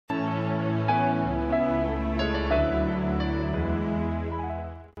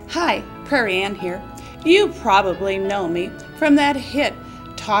Hi, Prairie Ann here. You probably know me from that hit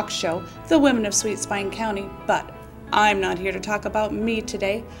talk show, The Women of Sweet Spine County, but I'm not here to talk about me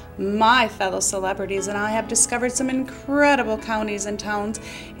today. My fellow celebrities and I have discovered some incredible counties and towns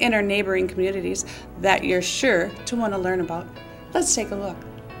in our neighboring communities that you're sure to want to learn about. Let's take a look.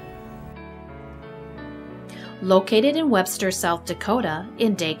 Located in Webster, South Dakota,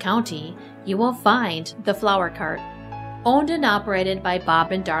 in Day County, you will find the Flower Cart. Owned and operated by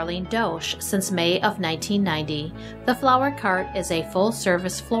Bob and Darlene Dosch since May of 1990, the Flower Cart is a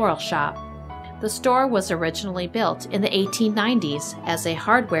full-service floral shop. The store was originally built in the 1890s as a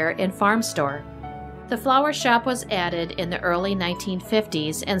hardware and farm store. The flower shop was added in the early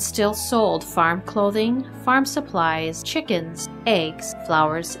 1950s and still sold farm clothing, farm supplies, chickens, eggs,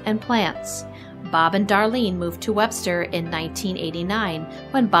 flowers, and plants. Bob and Darlene moved to Webster in 1989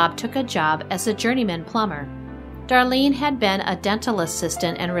 when Bob took a job as a journeyman plumber. Darlene had been a dental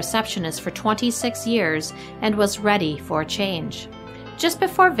assistant and receptionist for 26 years and was ready for a change. Just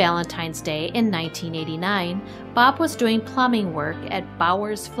before Valentine's Day in 1989, Bob was doing plumbing work at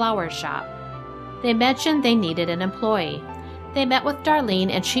Bauer's Flower Shop. They mentioned they needed an employee. They met with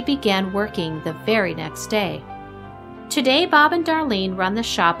Darlene and she began working the very next day. Today, Bob and Darlene run the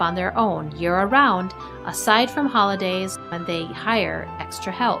shop on their own year-round, aside from holidays when they hire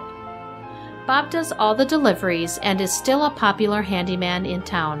extra help. Bob does all the deliveries and is still a popular handyman in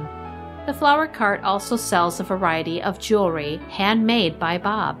town. The Flower Cart also sells a variety of jewelry handmade by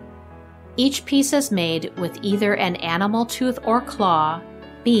Bob. Each piece is made with either an animal tooth or claw,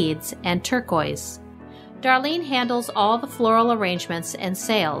 beads, and turquoise. Darlene handles all the floral arrangements and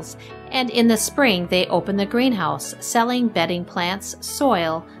sales, and in the spring they open the greenhouse, selling bedding plants,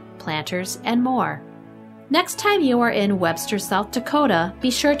 soil, planters, and more. Next time you are in Webster, South Dakota, be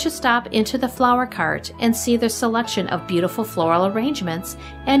sure to stop into the Flower Cart and see their selection of beautiful floral arrangements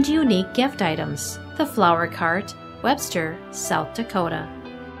and unique gift items. The Flower Cart, Webster, South Dakota.